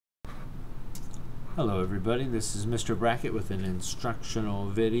Hello everybody, this is Mr. Brackett with an instructional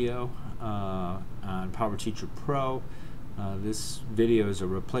video on PowerTeacher Pro. This video is a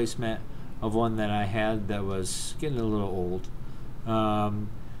replacement of one that I had that was getting a little old.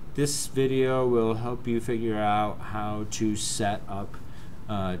 This video will help you figure out how to set up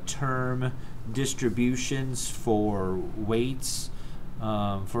term distributions for weights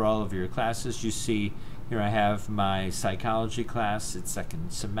for all of your classes. You see here I have my psychology class, it's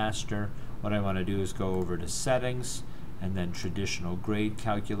second semester. What I want to do is go over to settings and then traditional grade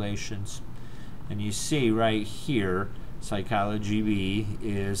calculations. And you see right here, psychology B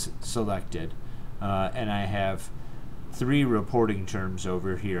is selected. And I have three reporting terms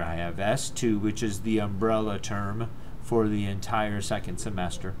over here. I have S2, which is the umbrella term for the entire second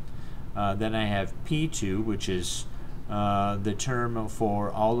semester. Then I have P2, which is the term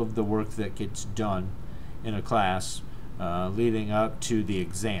for all of the work that gets done in a class leading up to the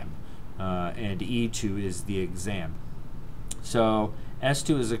exam. And E2 is the exam. So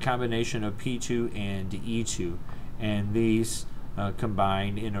S2 is a combination of P2 and E2, and these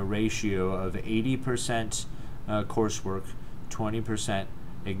combine in a ratio of 80% coursework, 20%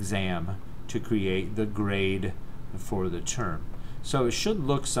 exam to create the grade for the term. So it should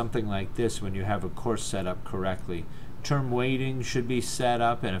look something like this when you have a course set up correctly. Term weighting should be set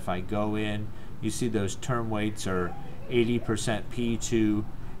up, and if I go in, you see those term weights are 80% P2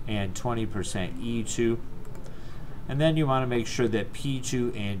 and 20% E2. And then you want to make sure that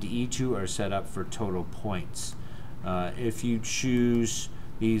P2 and E2 are set up for total points. If you choose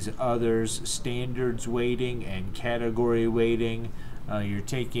these others, standards weighting and category weighting, you're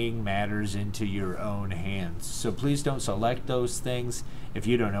taking matters into your own hands. So please don't select those things if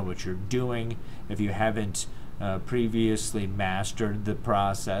you don't know what you're doing, if you haven't previously mastered the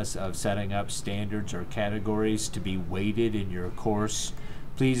process of setting up standards or categories to be weighted in your course.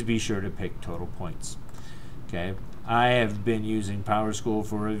 Please be sure to pick total points. Okay, I have been using PowerSchool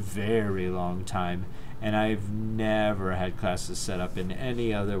for a very long time, and I've never had classes set up in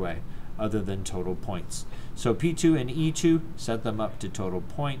any other way other than total points. So P2 and E2, set them up to total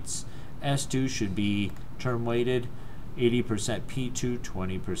points. S2 should be term weighted, 80% P2,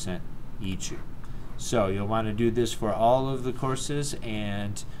 20% E2. So you'll want to do this for all of the courses,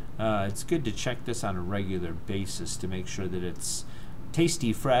 and it's good to check this on a regular basis to make sure that it's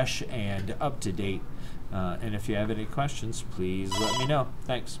tasty, fresh, and up to date. And if you have any questions, please let me know.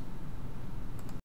 Thanks.